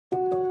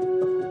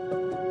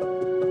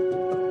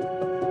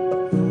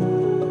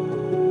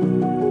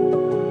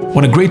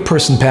When a great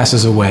person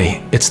passes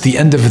away, it's the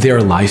end of their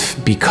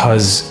life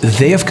because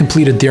they have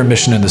completed their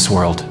mission in this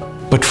world.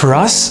 But for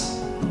us,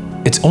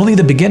 it's only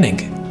the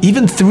beginning.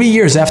 Even 3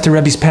 years after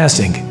Rebbe's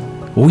passing,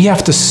 we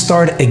have to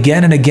start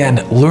again and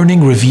again,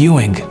 learning,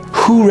 reviewing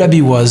who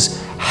Rebbe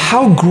was,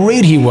 how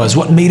great he was,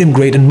 what made him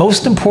great, and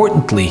most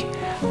importantly,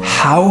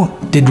 how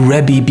did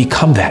Rebbe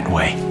become that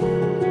way?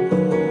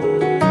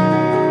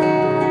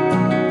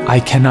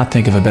 I cannot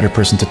think of a better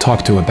person to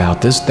talk to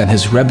about this than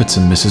his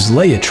Rebbitzin, Mrs.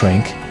 Leah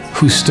Trenk,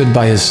 who stood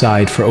by his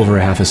side for over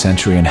a half a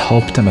century and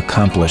helped him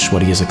accomplish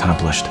what he has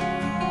accomplished.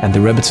 And the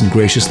Rebbitzin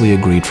graciously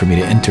agreed for me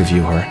to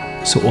interview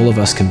her so all of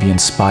us can be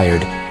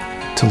inspired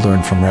to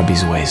learn from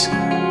Rebbe's ways.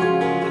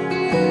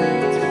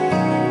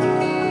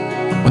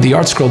 When the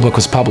Art Scroll book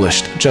was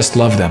published, Just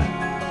Love Them,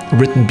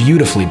 written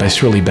beautifully by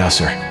Shirley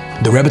Besser,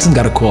 the Rebbitzin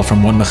got a call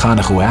from one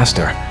mechanech who asked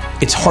her,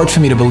 "It's hard for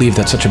me to believe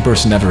that such a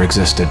person ever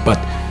existed, but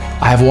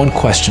I have one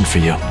question for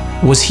you.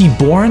 Was he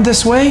born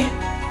this way,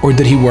 or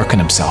did he work on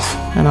himself?"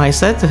 And I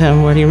said to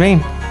him, "What do you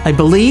mean?" I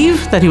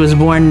believe that he was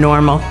born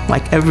normal,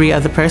 like every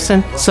other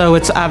person, so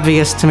it's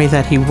obvious to me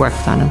that he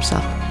worked on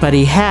himself. But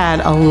he had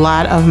a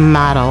lot of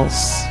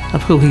models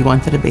of who he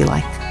wanted to be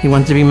like. He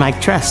wanted to be Mike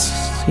Tress.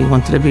 He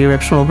wanted to be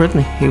Reb Shmuel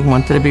Brittany. He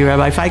wanted to be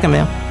Rabbi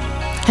Feigenbaum.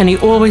 And he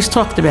always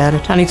talked about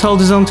it, and he told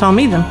his own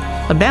Talmidim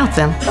about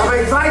them.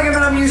 Rabbi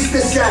Feigenbaum used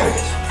to say,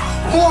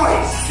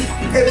 "Boys,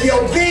 if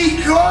you'll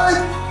be good,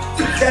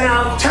 then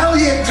I'll tell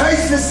you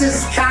Christmas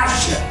is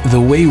kasher." The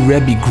way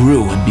Rebbe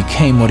grew and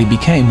became what he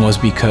became was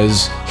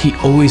because he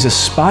always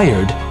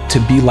aspired to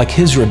be like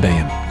his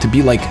Rebbeim, to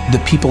be like the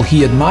people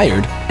he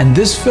admired. And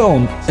this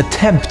film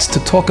attempts to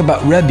talk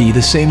about Rebbe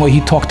the same way he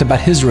talked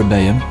about his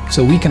Rebbeim,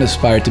 so we can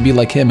aspire to be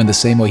like him in the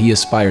same way he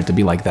aspired to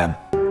be like them.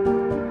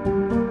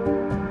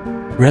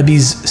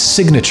 Rebbe's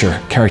signature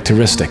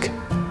characteristic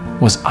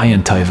was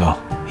Ayin Tova.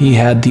 He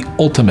had the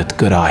ultimate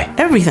good eye.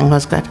 Everything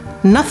was good.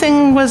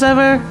 Nothing was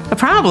ever a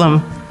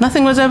problem.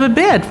 Nothing was ever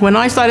bad. When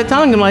I started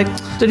telling him, like,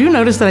 "Did you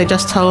notice that I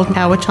just told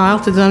our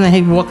child to do and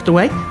he walked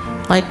away?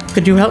 Like,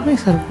 could you help me?" He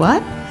said,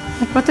 "What?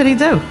 Like, what did he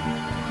do?"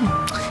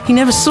 He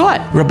never saw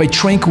it. Rabbi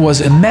Trenk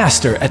was a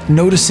master at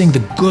noticing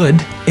the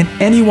good in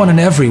anyone and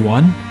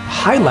everyone,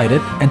 highlight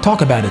it, and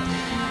talk about it.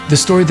 The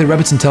story that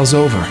Rebbitzin tells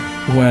over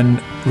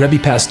when Rebbe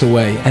passed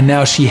away, and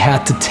now she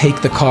had to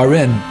take the car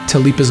in to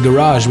Lipa's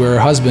garage where her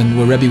husband,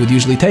 where Rebbe would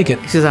usually take it.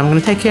 He says, "I'm going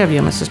to take care of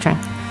you, Mrs. Trenk.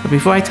 But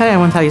before I tell you, I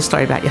want to tell you a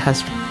story about your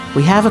husband.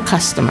 We have a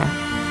customer.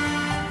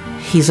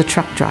 He's a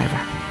truck driver.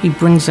 He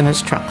brings in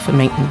his truck for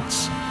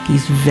maintenance.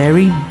 He's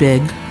very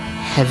big,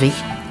 heavy,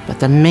 but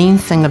the main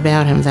thing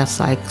about him that's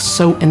like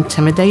so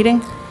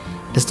intimidating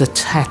is the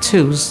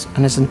tattoos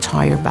on his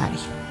entire body.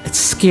 It's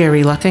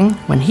scary looking.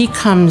 When he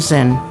comes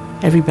in,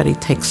 everybody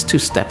takes 2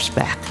 steps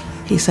back."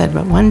 He said,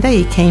 "But one day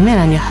he came in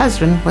and your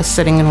husband was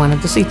sitting in one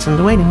of the seats in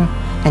the waiting room.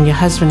 And your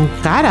husband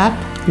got up,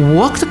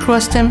 walked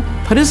across him,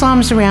 put his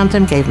arms around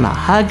him, gave him a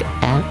hug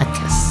and a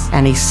kiss.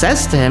 And he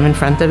says to him in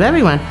front of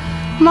everyone,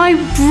 'My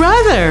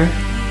brother,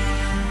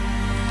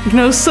 you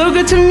know, so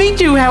good to meet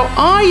you. How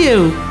are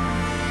you?'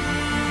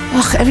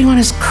 Ugh, everyone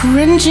is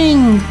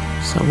cringing.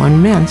 So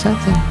one man said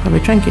to him,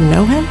 'Rabbi Trenk, you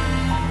know him?'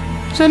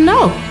 He said,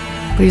 'No,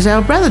 but he's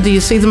our brother. Do you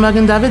see the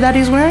Magen David that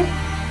he's wearing?'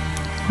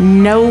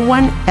 No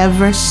one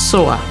ever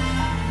saw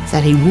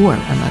that he wore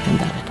a Magen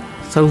David.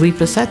 So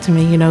Lipa said to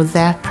me, you know,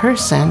 that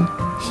person,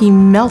 he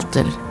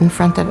melted in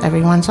front of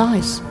everyone's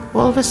eyes.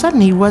 All of a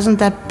sudden, he wasn't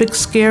that big,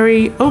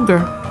 scary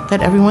ogre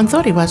that everyone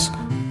thought he was."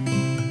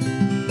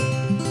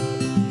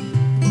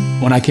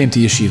 When I came to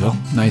yeshiva,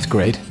 9th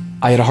grade,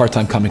 I had a hard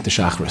time coming to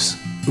Shachris.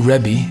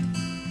 Rebbe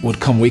would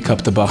come wake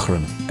up the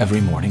Bachrim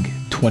every morning,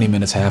 20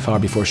 minutes, half hour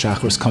before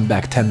Shachris, come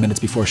back 10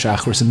 minutes before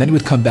Shachris, and then he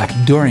would come back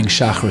during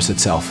Shachris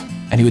itself.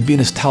 And he would be in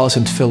his talis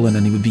and tefillin,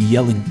 and he would be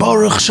yelling,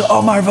 "Baruch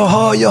she'amar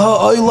v'haya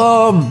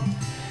ha'olam."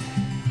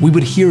 We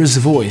would hear his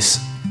voice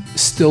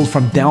still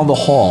from down the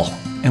hall,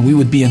 and we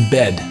would be in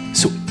bed.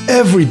 So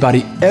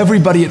everybody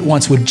at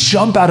once would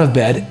jump out of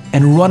bed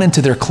and run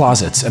into their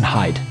closets and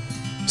hide.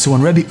 So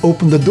when Rebbe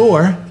opened the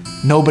door,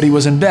 nobody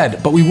was in bed,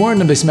 but we weren't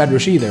in Beis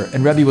Medrash either,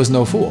 and Rebbe was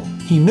no fool.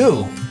 He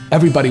knew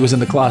everybody was in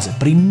the closet,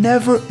 but he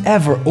never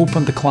ever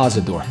opened the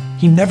closet door.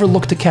 He never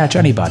looked to catch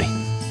anybody.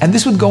 And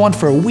this would go on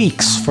for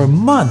weeks, for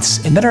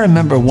months. And then I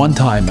remember one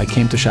time I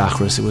came to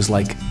Shachris, it was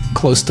like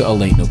close to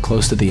Aleinu,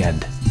 close to the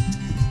end.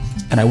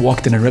 And I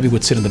walked in and Rebbe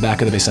would sit in the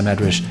back of the Beis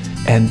HaMedrash,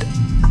 and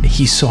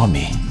he saw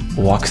me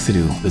walk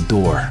through the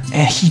door,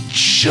 and he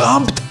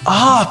jumped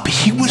up.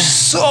 He was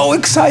so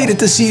excited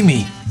to see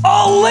me.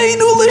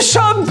 Aleinu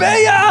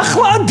l'shabeach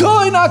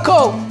l'Adon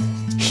hakol.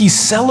 He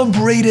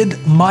celebrated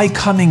my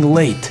coming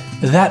late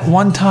that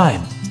one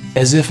time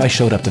as if I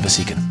showed up to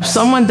Vasikin. If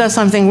someone does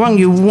something wrong,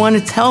 you want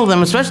to tell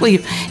them, especially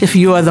if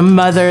you are the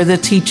mother, the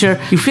teacher,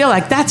 you feel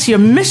like that's your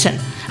mission.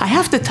 I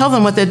have to tell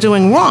them what they're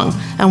doing wrong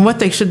and what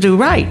they should do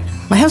right.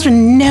 My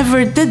husband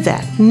never did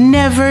that,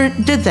 never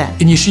did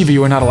that. In yeshiva,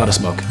 you were not allowed to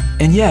smoke.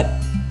 And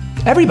yet,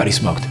 everybody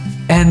smoked.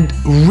 And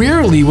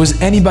rarely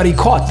was anybody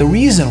caught. The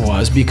reason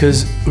was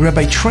because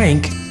Rabbi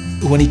Trenk,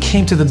 when he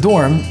came to the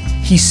dorm,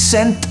 he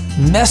sent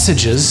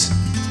messages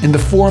in the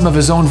form of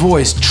his own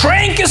voice,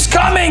 Trenk is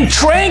coming!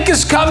 Trenk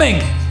is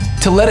coming!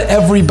 To let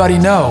everybody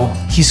know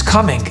he's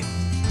coming.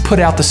 Put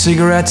out the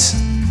cigarettes,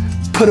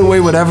 put away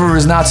whatever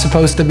is not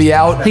supposed to be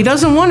out. He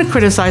doesn't want to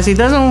criticize. He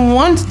doesn't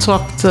want to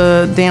talk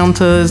down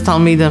to his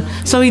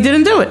Talmidim. So he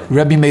didn't do it.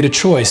 Rebbe made a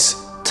choice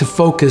to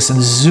focus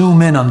and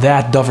zoom in on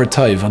that Dover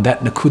Tov, on that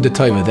Nakuda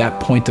Tov, that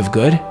point of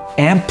good,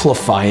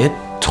 amplify it,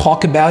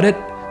 talk about it,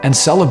 and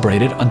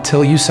celebrate it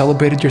until you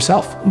celebrated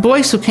yourself.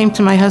 Boys who came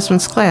to my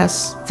husband's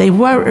class, they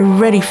were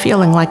already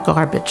feeling like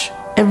garbage.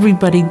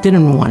 Everybody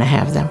didn't want to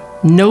have them.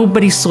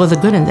 Nobody saw the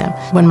good in them.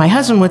 When my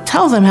husband would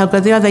tell them how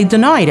good they are, they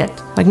denied it.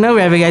 Like, no,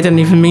 Rebbe, I didn't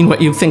even mean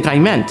what you think I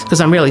meant,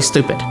 because I'm really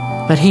stupid.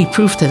 But he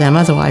proved to them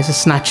otherwise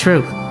it's not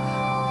true.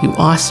 You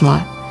are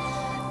smart.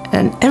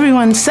 And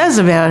everyone says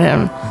about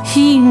him,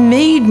 he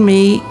made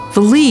me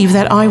believe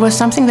that I was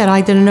something that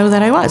I didn't know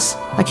that I was.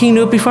 Like he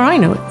knew it before I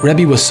knew it.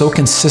 Rebbe was so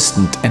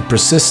consistent and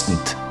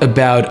persistent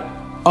about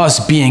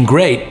us being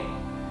great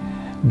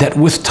that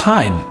with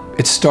time,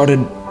 it started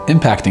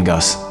impacting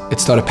us. It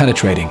started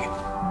penetrating.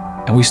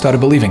 And we started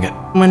believing it.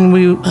 When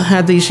we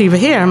had the yeshiva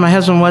here, my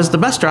husband was the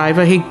bus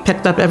driver. He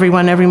picked up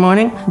everyone every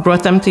morning,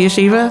 brought them to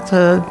yeshiva,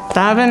 to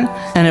daven.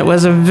 And it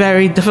was a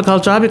very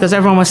difficult job because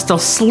everyone was still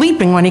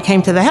sleeping when he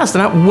came to the house.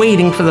 They're not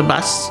waiting for the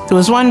bus. There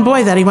was one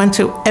boy that he went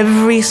to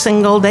every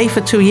single day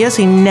for 2 years.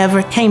 He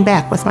never came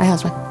back with my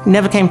husband. He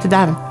never came to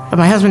daven. But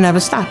my husband never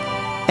stopped.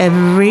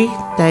 Every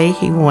day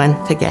he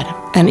went to get him.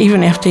 And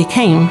even after he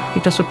came, he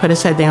just would put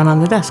his head down on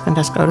the desk and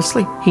just go to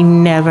sleep. He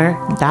never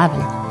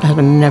davened. My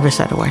husband never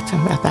said a word to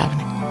him about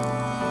davening.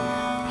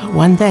 But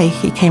one day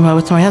he came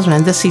over to my husband,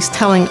 and this he's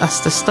telling us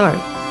the story.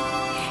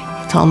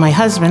 He told my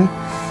husband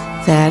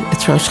that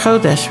it's Rosh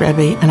Chodesh,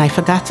 Rebbe, and I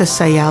forgot to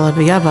say Ya'aleh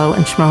V'Yavo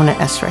and Shmona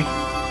Esrei.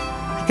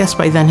 I guess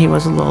by then he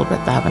was a little bit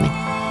davening.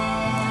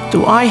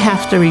 Do I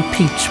have to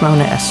repeat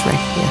Shmona Esrei?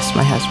 He asked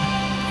my husband.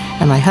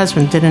 And my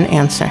husband didn't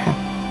answer him.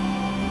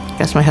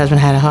 I guess my husband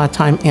had a hard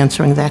time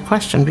answering that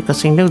question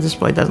because he knew this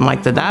boy doesn't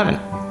like to daven.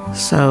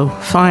 So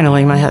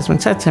finally my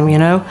husband said to him, you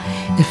know,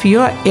 if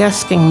you're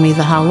asking me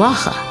the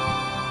halacha,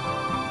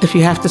 if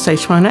you have to say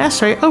Shmona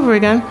Esrei over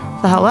again,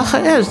 the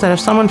halacha is that if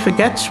someone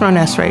forgets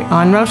Shmona Esrei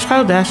on Rosh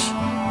Chodesh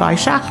by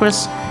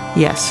Shachris,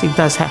 yes, he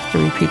does have to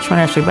repeat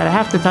Shmona Esrei. But I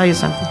have to tell you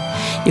something.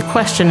 Your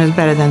question is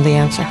better than the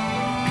answer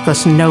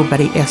because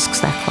nobody asks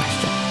that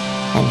question.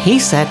 And he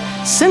said,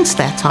 since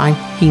that time,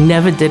 he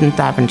never didn't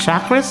daven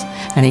Shachris,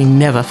 and he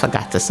never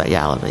forgot to say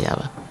Ya'aleh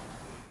V'Yavo.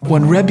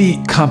 When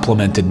Rebbe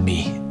complimented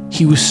me,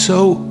 he was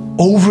so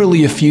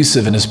overly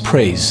effusive in his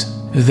praise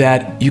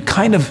that you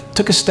kind of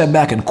took a step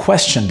back and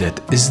questioned it.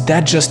 Is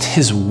that just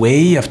his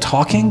way of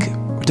talking?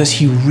 Or does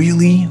he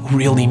really,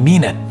 really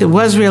mean it? It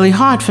was really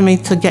hard for me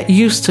to get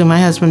used to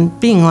my husband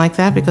being like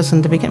that because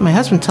in the beginning, my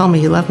husband told me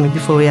he loved me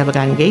before we ever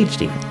got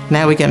engaged even.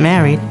 Now we get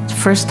married. It's the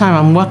first time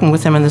I'm walking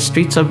with him in the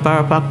streets of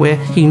Borough Park where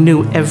he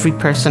knew every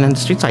person in the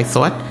streets, I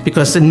thought,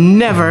 because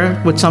never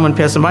would someone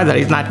pass him by that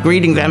he's not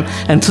greeting them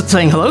and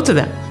saying hello to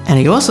them. And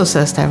he also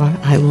says to everyone,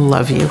 I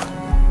love you.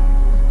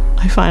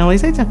 I finally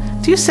say to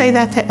him, do you say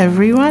that to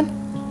everyone?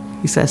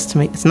 He says to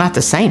me, it's not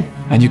the same.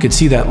 And you could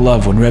see that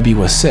love when Rebbe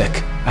was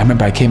sick. I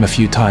remember I came a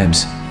few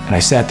times and I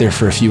sat there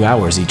for a few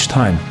hours each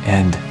time.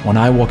 And when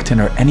I walked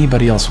in or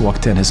anybody else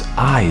walked in, his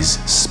eyes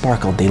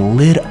sparkled. They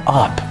lit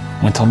up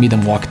when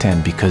Talmidim walked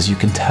in because you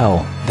can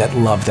tell that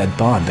love, that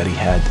bond that he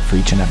had for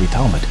each and every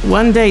Talmud.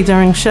 One day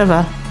during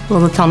Shiva, well,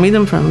 the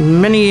Talmidim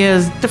from many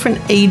years, different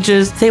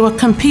ages, they were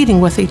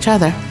competing with each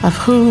other of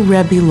who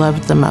Rebbe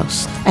loved the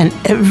most. And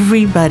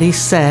everybody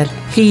said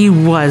he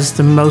was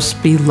the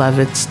most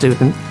beloved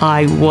student.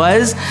 I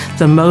was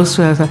the most,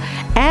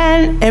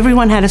 and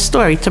everyone had a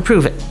story to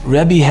prove it.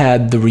 Rebbe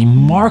had the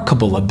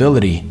remarkable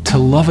ability to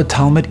love a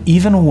Talmud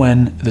even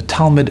when the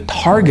Talmud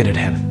targeted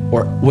him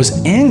or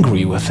was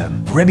angry with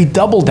him. Rebbe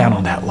doubled down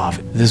on that love.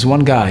 There's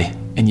one guy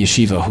in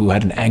yeshiva who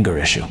had an anger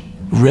issue.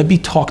 Rebbe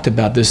talked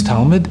about this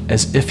Talmud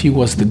as if he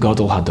was the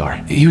Gadol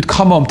Hadar. He would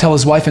come home, tell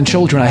his wife and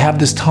children, I have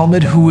this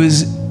Talmud who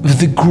is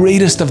the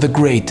greatest of the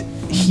great.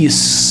 He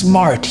is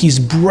smart, he's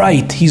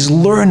bright, he's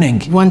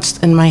learning. Once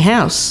in my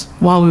house,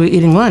 while we were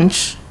eating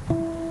lunch,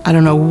 I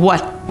don't know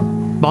what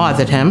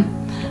bothered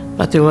him,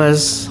 but there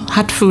was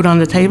hot food on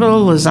the table,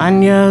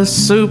 lasagna,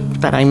 soup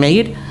that I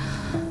made.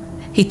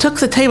 He took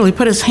the table, he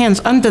put his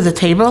hands under the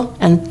table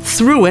and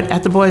threw it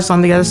at the boys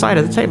on the other side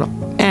of the table.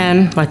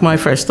 And like my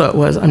first thought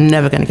was, I'm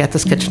never going to get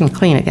this kitchen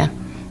clean again.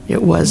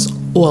 It was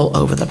all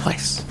over the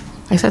place.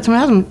 I said to my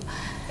husband,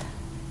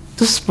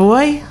 this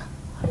boy,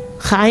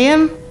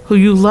 Chaim, who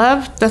you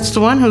loved, that's the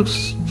one who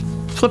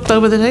flipped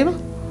over the table?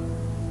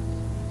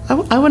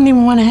 I wouldn't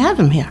even want to have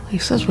him here. He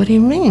says, what do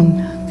you mean?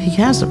 He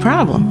has a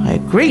problem. I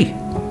agree,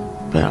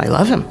 but I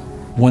love him.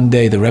 One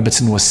day the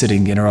Rebbitzin was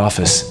sitting in her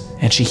office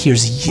and she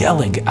hears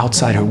yelling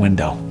outside her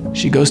window.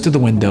 She goes to the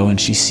window and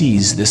she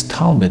sees this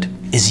Talmud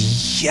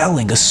is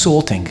yelling,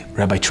 assaulting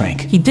Rabbi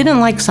Trenk. He didn't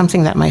like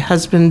something that my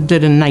husband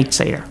did in Night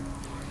Seder.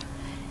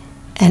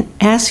 And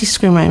as he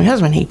screamed at my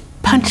husband, he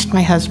punched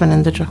my husband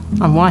in the jaw.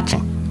 I'm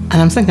watching. And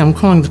I'm thinking, I'm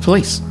calling the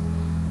police.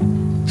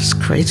 This is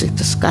crazy.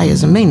 This guy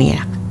is a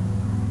maniac.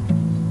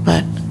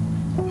 But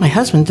my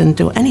husband didn't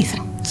do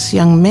anything. This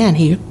young man,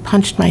 he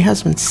punched my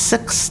husband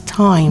 6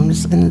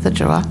 times in the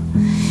jaw.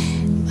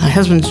 My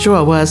husband's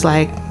jaw was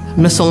like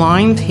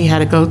misaligned. He had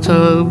to go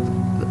to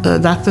the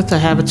doctor to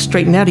have it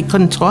straightened out. He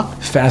couldn't talk.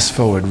 Fast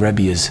forward,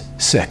 Rebbe is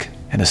sick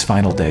in his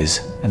final days,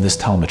 and this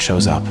Talmud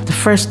shows up. The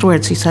first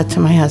words he said to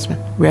my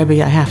husband,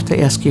 Rebbe, I have to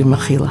ask you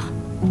mechila.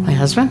 My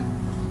husband?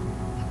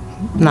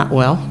 Not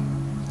well.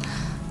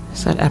 He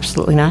said,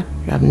 absolutely not.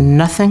 You have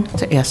nothing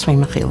to ask me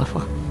mechila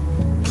for.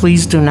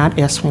 Please do not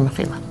ask me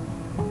mechila.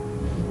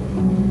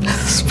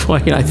 This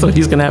boy, I thought he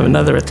was going to have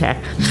another attack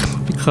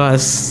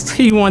because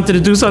he wanted to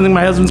do something.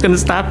 My husband's going to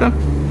stop him.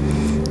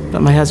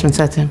 But my husband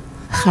said to him,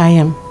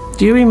 Chaim,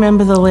 do you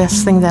remember the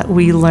last thing that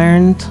we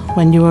learned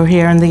when you were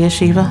here in the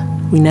yeshiva?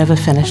 We never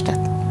finished it.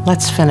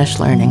 Let's finish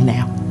learning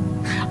now.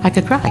 I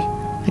could cry.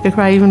 I could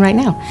cry even right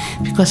now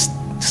because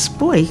this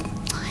boy,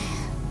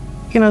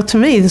 to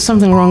me, there's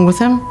something wrong with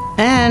him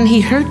and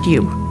he hurt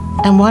you.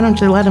 And why don't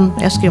you let him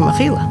ask you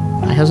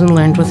mechila? My husband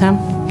learned with him.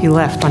 He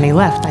left. When he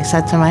left, I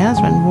said to my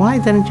husband, why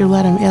didn't you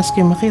let him ask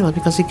you mechila?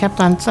 Because he kept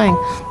on saying,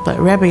 but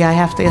Rebbe, I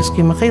have to ask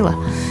you mechila.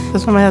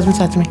 That's what my husband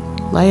said to me.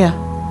 Leah,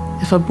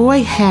 if a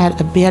boy had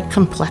a bad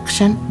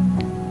complexion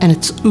and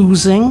it's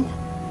oozing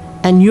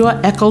and you're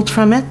eckled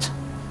from it,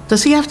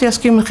 does he have to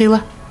ask you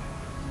mechila?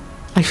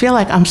 I feel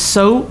like I'm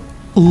so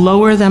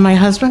lower than my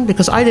husband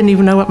because I didn't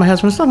even know what my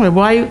husband was talking about.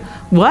 Why?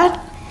 What?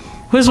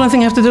 What does one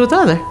thing have to do with the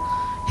other?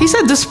 He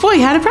said this boy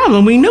had a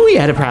problem. We knew he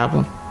had a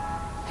problem.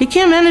 He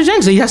can't manage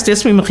anger, so he has to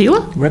ask me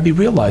mechila? Rebbe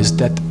realized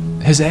that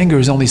his anger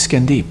is only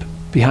skin deep.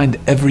 Behind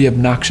every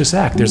obnoxious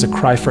act, there's a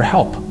cry for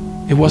help.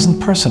 It wasn't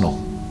personal.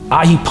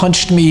 He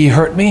punched me, he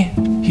hurt me.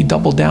 He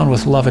doubled down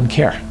with love and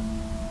care.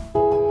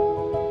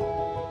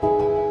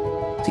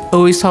 He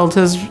always told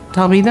his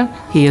Talmidim,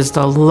 he is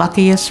the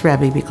luckiest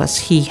Rebbe because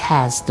he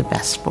has the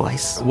best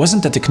boys. It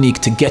wasn't a technique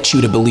to get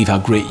you to believe how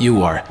great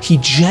you are. He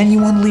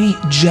genuinely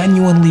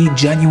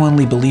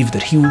believed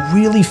that he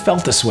really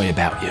felt this way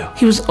about you.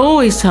 He was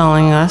always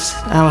telling us,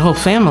 our whole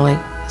family,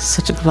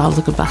 such a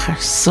gewaldige bacher,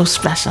 so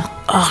special.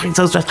 Oh, he's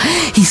so special.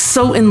 He's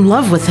so in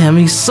love with him.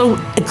 He's so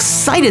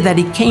excited that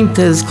he came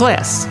to his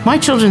class. My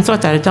children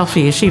thought that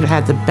Adelphi Yeshiva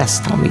had the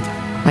best Talmidim.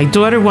 My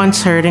daughter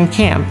once heard in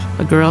camp,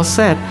 a girl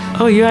said,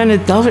 oh, you're in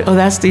Adelphi? Oh,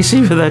 that's the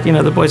yeshiva that,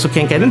 the boys who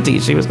can't get into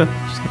yeshivas go.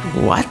 She's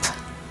like, what?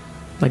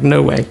 Like,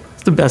 no way.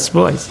 It's the best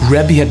boys.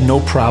 Rebbe had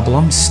no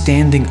problem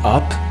standing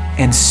up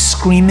and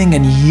screaming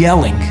and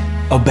yelling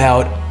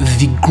about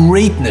the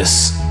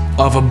greatness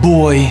of a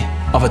boy,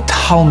 of a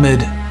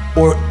Talmud,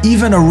 or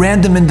even a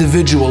random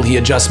individual he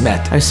had just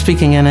met. I was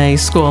speaking in a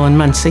school in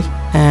Muncie,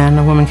 and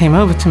a woman came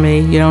over to me.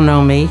 You don't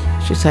know me.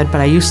 She said,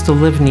 but I used to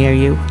live near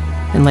you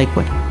in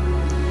Lakewood.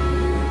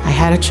 I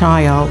had a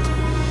child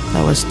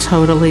that was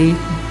totally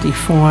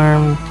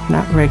deformed,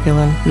 not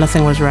regular,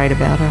 nothing was right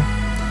about her.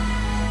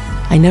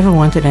 I never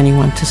wanted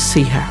anyone to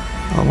see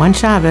her. Well, one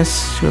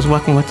Shabbos, she was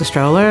walking with the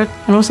stroller,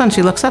 and all of a sudden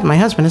she looks up, my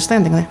husband is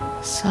standing there.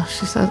 So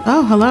she says,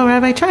 oh, hello,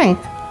 Rabbi Trenk.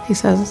 He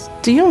says,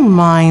 do you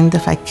mind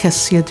if I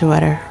kiss your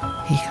daughter?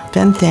 He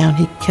bent down,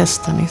 he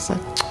kissed, and he said,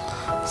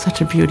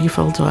 such a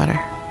beautiful daughter.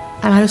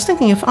 And I was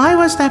thinking, if I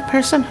was that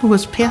person who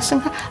was passing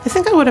her, I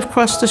think I would have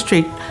crossed the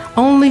street,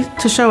 only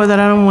to show her that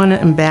I don't want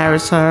to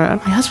embarrass her.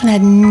 My husband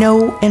had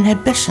no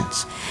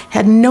inhibitions,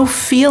 had no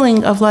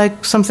feeling of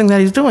like something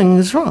that he's doing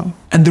is wrong.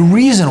 And the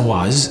reason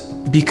was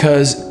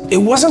because it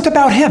wasn't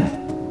about him.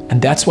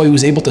 And that's why he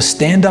was able to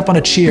stand up on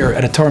a chair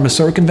at a Torah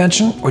Masorah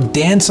convention or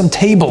dance on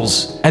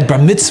tables at bar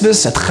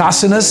mitzvahs, at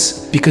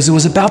chasanas, because it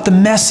was about the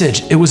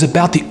message. It was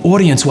about the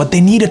audience, what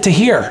they needed to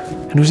hear.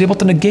 And he was able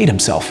to negate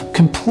himself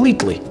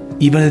completely,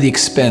 even at the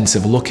expense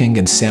of looking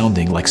and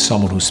sounding like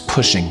someone who's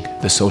pushing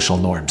the social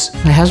norms.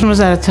 My husband was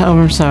at a Torah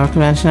Masorah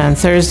convention, and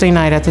Thursday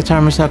night at the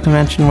Torah Masorah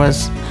convention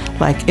was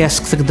like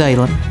Ask the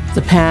G'daylim.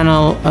 The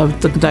panel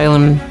of the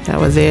G'daylim that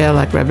were there,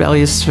 like Rebbe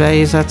Elia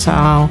Svei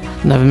Zatzal,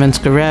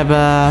 Novominsker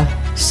Rebbe,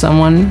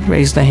 someone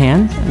raised a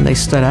hand and they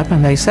stood up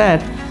and they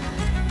said,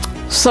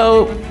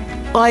 so,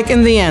 like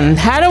in the end,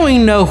 how do we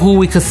know who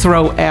we could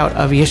throw out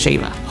of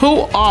yeshiva?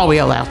 Who are we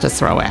allowed to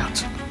throw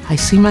out? I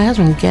see my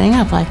husband getting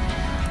up like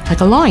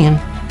a lion.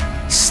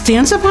 He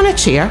stands up on a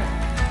chair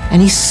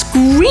and he's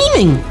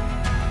screaming.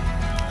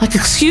 Like,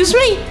 excuse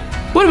me?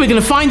 What, are we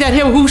gonna find out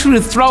here who should we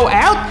throw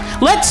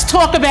out? Let's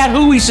talk about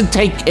who we should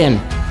take in.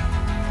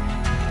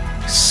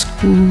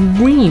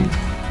 Scream.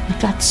 He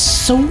got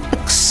so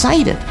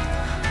excited.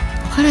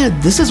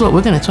 This is what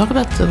we're going to talk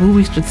about, who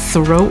we should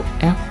throw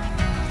out.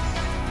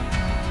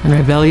 And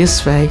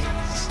Rebellious Svei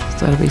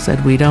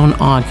said, we don't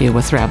argue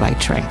with Rabbi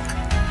Trenk.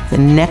 The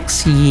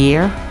next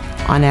year,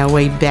 on our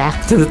way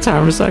back to the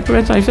Torah Masorah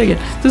convention, I figured,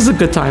 this is a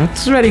good time.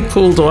 It's already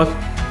cooled off.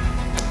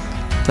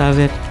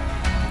 David,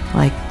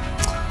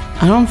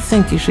 I don't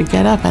think you should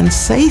get up and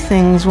say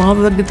things while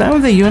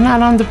you're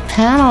not on the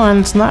panel and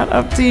it's not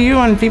up to you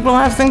and people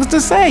have things to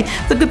say.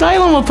 The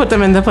G'daylim will put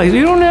them in their place.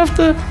 You don't have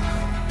to.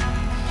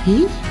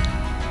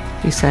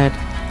 He said,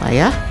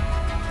 Leah,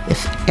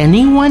 if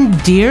anyone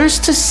dares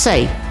to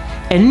say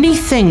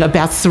anything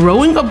about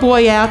throwing a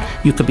boy out,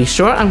 you could be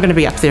sure I'm going to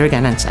be up there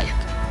again and say it.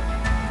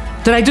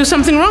 Did I do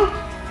something wrong?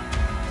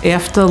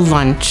 After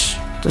lunch,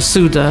 the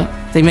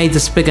Suda, they made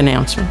this big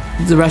announcement.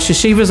 The Rosh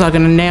Yeshivas are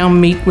going to now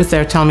meet with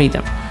their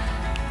Talmidim.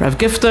 Rav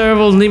Gifter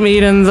will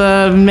meet in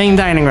the main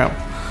dining room.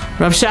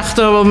 Rav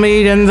Shechter will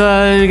meet in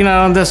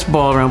the, this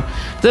ballroom.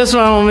 This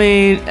one will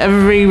meet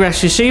every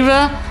Rosh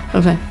Yeshiva.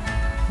 Okay.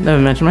 Never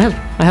mentioned my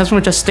husband. My husband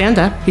would just stand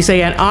up. He'd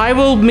say, and I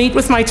will meet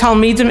with my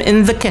Talmidim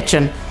in the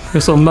kitchen.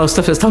 So most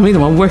of his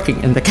Talmidim are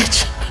working in the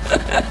kitchen.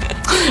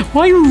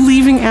 Why are you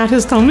leaving out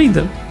his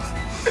Talmidim?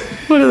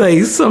 What are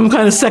they, some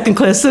kind of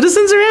second-class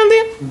citizens around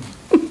here?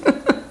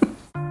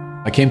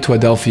 I came to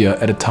Adelphia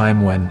at a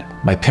time when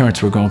my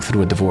parents were going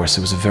through a divorce.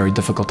 It was a very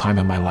difficult time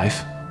in my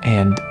life.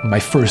 And my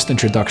first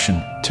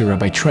introduction to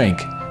Rabbi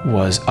Trenk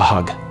was a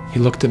hug. He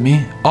looked at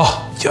me,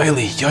 oh,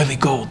 Yoeli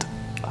Gold,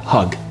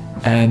 hug.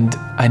 And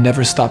I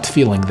never stopped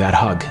feeling that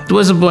hug. There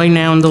was a boy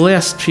now in the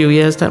last few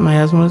years that my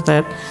husband was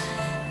that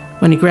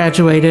when he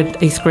graduated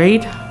 8th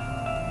grade,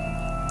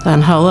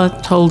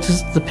 Anhala told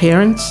the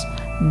parents,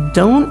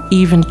 don't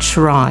even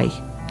try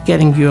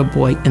getting your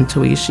boy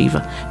into a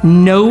yeshiva.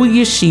 No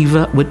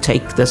yeshiva would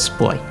take this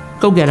boy.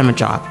 Go get him a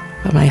job.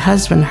 But my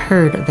husband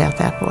heard about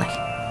that boy.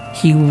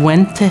 He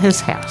went to his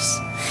house.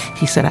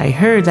 He said, I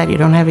heard that you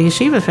don't have a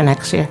yeshiva for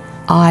next year.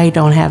 I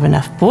don't have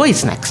enough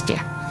boys next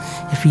year.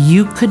 If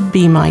you could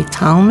be my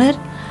Talmud,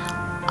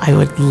 I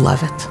would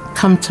love it.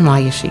 Come to my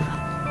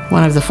yeshiva.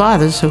 One of the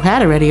fathers who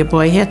had already a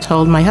boy here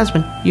told my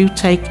husband, you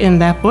take in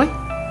that boy,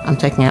 I'm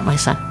taking out my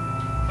son.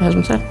 My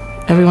husband said,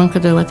 everyone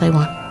could do what they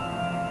want,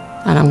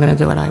 and I'm going to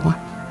do what I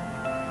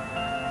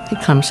want. He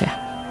comes here.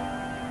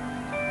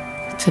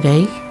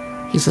 Today,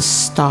 he's a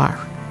star.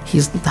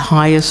 He's the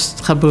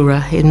highest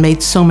chabura. He had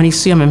made so many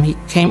siyumim. He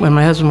came, when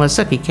my husband was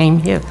sick, he came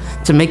here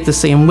to make the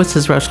siyum with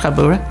his Rosh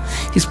Chabura.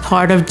 He's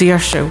part of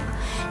Dirshu.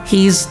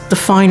 He's the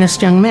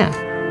finest young man.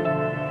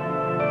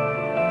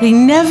 He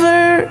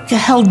never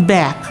held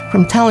back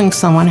from telling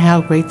someone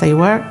how great they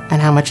were and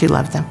how much he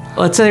loved them.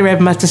 Let's say Reb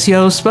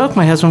Matisyahu spoke.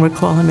 My husband would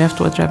call him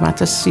afterwards, Reb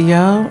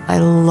Matisyahu, I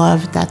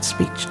loved that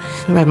speech.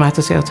 Reb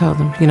Matisyahu told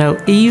him,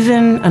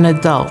 even an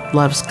adult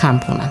loves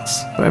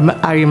compliments. Reb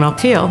Ari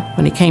Malkiel,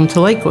 when he came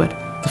to Lakewood,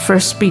 the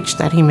first speech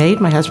that he made,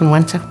 my husband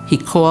went to, he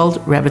called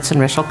Rebbetzin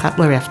Rishel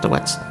Cutler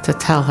afterwards to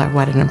tell her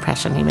what an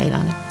impression he made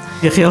on him.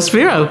 Yechiel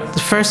Spiro, the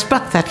first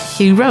book that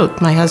he wrote,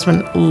 my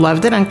husband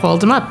loved it and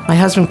called him up. My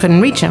husband couldn't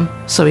reach him,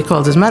 so he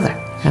called his mother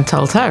and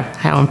told her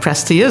how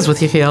impressed he is with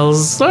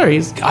Yechiel's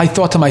stories. I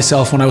thought to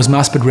myself when I was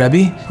Maspid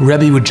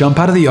Rebbe would jump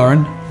out of the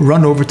yarn,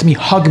 run over to me,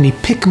 hug me,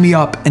 pick me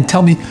up, and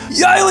tell me,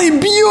 Yaeli,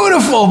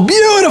 beautiful,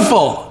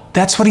 beautiful!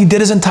 That's what he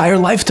did his entire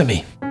life to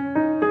me.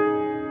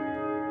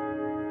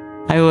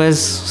 I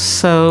was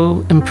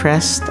so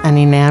impressed and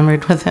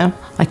enamored with him.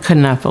 I could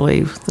not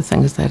believe the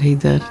things that he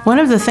did. One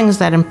of the things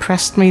that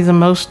impressed me the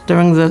most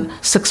during the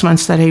 6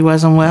 months that he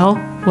wasn't well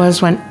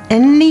was when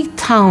any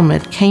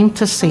Talmud came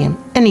to see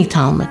him, any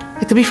Talmud.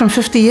 It could be from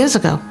 50 years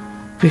ago,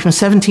 it could be from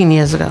 17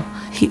 years ago.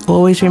 He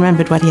always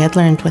remembered what he had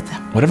learned with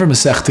them. Whatever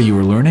Masechta you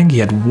were learning, he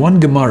had one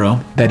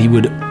Gemara that he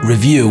would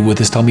review with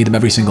his Talmidim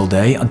every single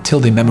day until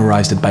they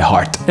memorized it by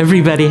heart.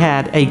 Everybody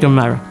had a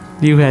Gemara.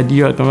 You had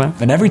your Gemara.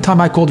 And every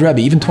time I called Rebbe,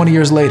 even 20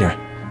 years later,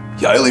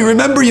 Yaeli,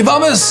 remember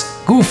Yavamas?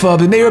 Gufa,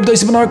 b'mei Reb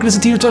Doisi b'narknis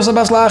and Tirtos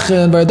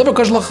Abaslachen, b'adavar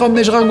kosh lacham,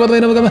 neshacham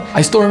gwadlein.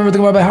 I still remember the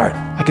Gemara by heart.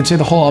 I can say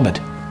the whole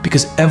Amid.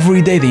 Because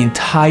every day, the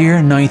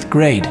entire 9th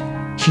grade,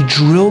 he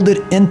drilled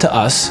it into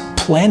us,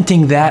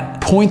 planting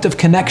that point of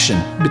connection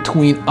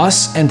between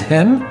us and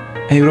him,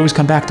 and he would always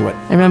come back to it.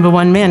 I remember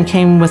one man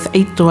came with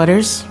 8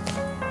 daughters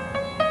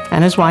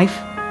and his wife.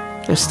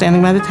 They're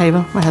standing by the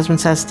table. My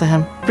husband says to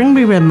him, bring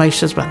me Reb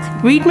Moshe's book.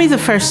 Read me the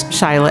first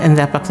shaila in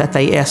that book that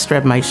they asked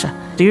Reb Moshe.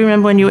 Do you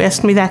remember when you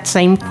asked me that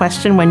same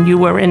question when you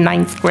were in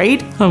 9th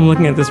grade? I'm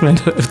looking at this man.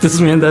 If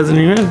this man doesn't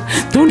remember,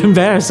 don't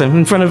embarrass him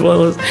in front of all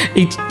those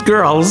 8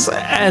 girls.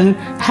 And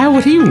how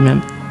would he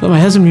remember? But my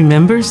husband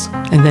remembers,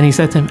 and then he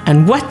said to him,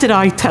 and what did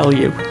I tell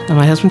you? And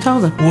my husband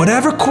told him.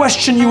 Whatever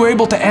question you were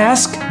able to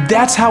ask,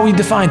 that's how he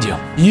defined you.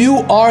 You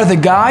are the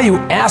guy who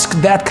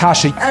asked that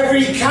kasha.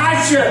 Every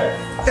kasha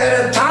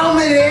that a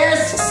Talmud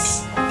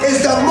asks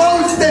is the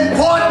most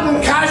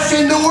important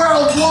kasha in the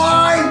world.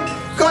 Why?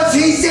 Because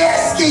he's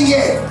asking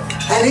it,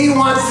 and he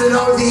wants to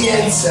know the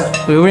answer.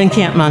 We were in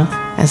Camp Monk.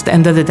 It's the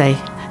end of the day.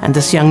 And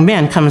this young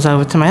man comes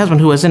over to my husband,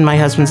 who was in my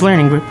husband's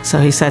learning group. So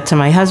he said to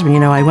my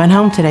husband, I went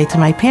home today to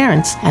my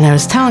parents, and I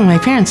was telling my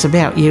parents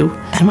about you.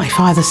 And my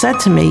father said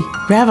to me,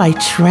 Rabbi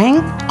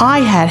Trenk, I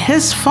had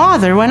his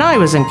father when I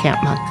was in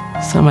Camp Monk.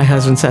 So my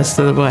husband says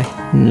to the boy,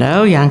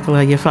 no,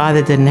 Yankala, your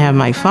father didn't have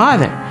my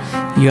father.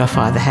 Your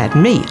father had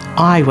me.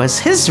 I was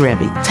his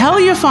Rebbe. Tell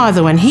your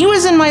father, when he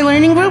was in my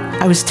learning group,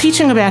 I was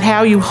teaching about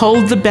how you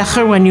hold the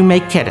becher when you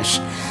make Kiddush.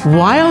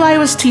 While I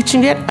was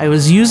teaching it, I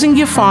was using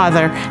your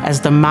father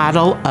as the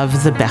model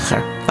of the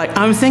becher.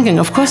 I'm thinking,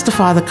 of course the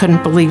father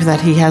couldn't believe that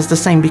he has the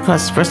same,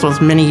 because first of all,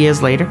 it's many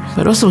years later,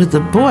 but also the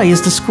boy is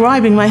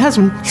describing my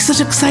husband. He's such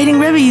an exciting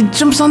Rebbe. He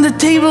jumps on the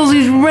tables,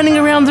 he's running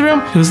around the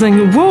room. He was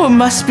thinking, whoa, it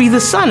must be the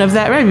son of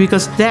that Rebbe,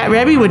 because that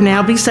Rebbe would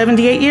now be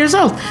 78 years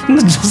old,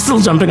 still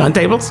jumping on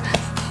tables.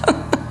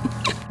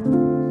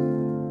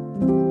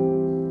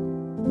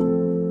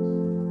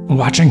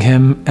 Watching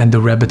him and the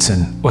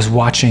Rebbitzin was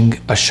watching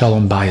a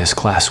Shalom Bayis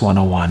class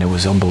 101. It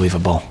was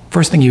unbelievable.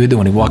 First thing he would do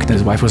when he walked in,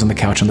 his wife was on the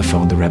couch on the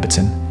phone, the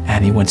Rebbitzin,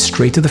 and he went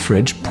straight to the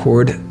fridge,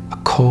 poured a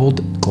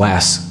cold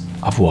glass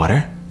of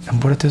water,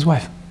 and brought it to his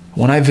wife.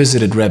 When I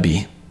visited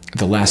Rebbe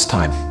the last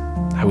time,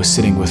 I was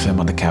sitting with him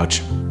on the couch,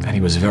 and he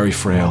was very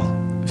frail,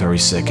 very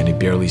sick, and he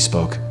barely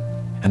spoke.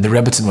 And the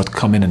Rebbitzin would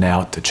come in and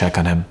out to check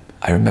on him.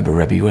 I remember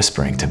Rebbe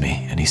whispering to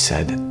me, and he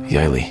said,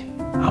 Yaeli,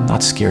 I'm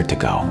not scared to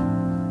go.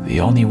 The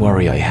only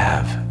worry I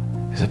have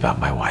is about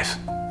my wife.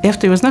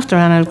 After he was left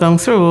around, I was going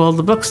through all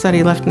the books that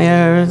he left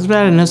near his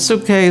bed, in his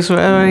suitcase,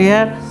 wherever he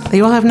had. They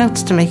all have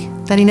notes to me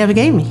that he never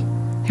gave me.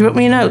 He wrote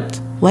me a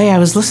note. Leah, I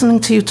was listening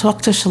to you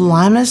talk to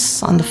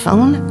Shalamis on the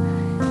phone.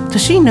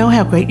 Does she know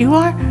how great you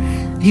are?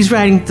 He's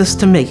writing this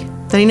to me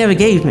that he never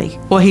gave me.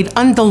 Or he'd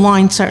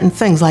underline certain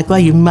things like,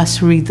 Leah, you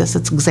must read this.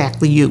 It's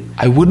exactly you.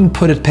 I wouldn't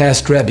put it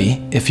past Rebbe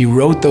if he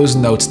wrote those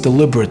notes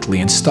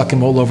deliberately and stuck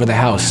them all over the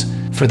house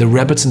for the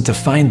Rebbitzin to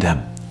find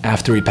them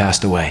after he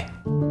passed away.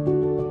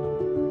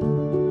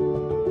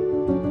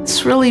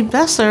 It's really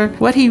besser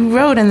what he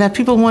wrote and that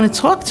people want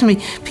to talk to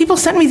me. People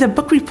sent me their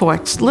book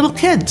reports, little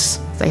kids.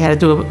 They had to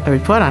do a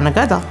report on a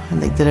gadol,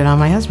 and they did it on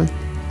my husband.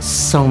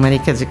 So many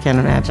kids you can't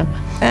imagine.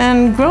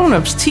 And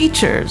grown-ups,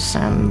 teachers,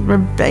 and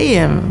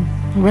Rebbeim,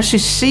 Rosh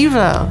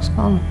Yeshiva,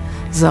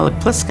 Zelik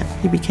Pliskin.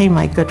 He became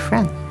my good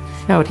friend.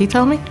 You know what he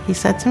told me? He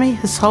said to me,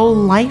 his whole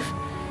life,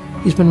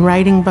 he's been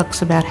writing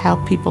books about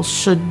how people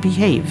should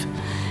behave.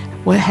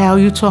 How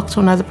you talk to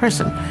another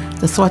person,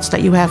 the thoughts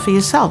that you have for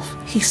yourself.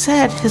 He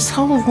said his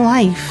whole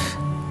life,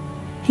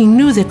 he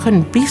knew there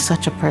couldn't be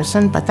such a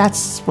person, but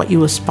that's what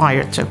you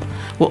aspire to.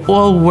 We're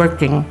all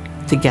working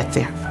to get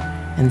there.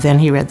 And then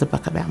he read the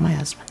book about my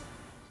husband.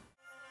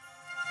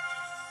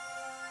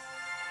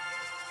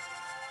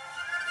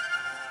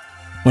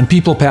 When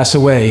people pass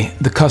away,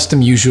 the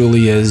custom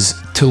usually is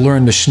to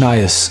learn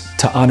Mishnayos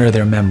to honor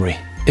their memory.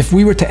 If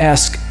we were to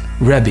ask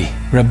Rebbe,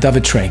 Rav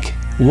Dovid Trenk,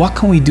 what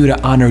can we do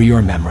to honor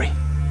your memory?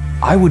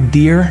 I would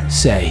dare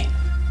say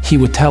he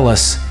would tell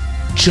us,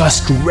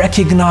 just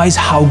recognize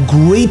how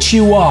great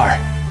you are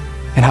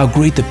and how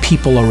great the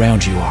people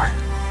around you are.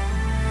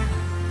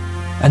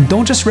 And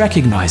don't just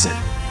recognize it,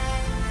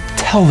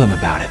 tell them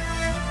about it.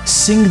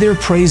 Sing their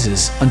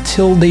praises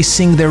until they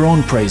sing their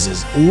own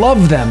praises.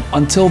 Love them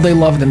until they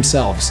love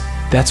themselves.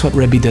 That's what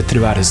Rebbe did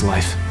throughout his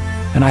life.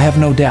 And I have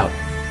no doubt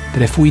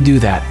that if we do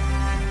that,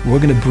 we're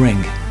going to bring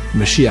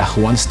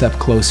Mashiach one step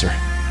closer,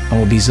 and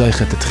we'll be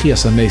Zoichet to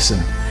Tchias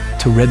HaMesim,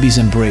 to Rebbe's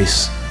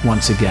embrace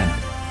once again.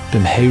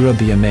 B'mheira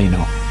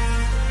b'yameinu.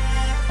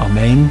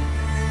 Amen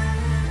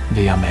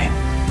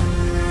v'yamein.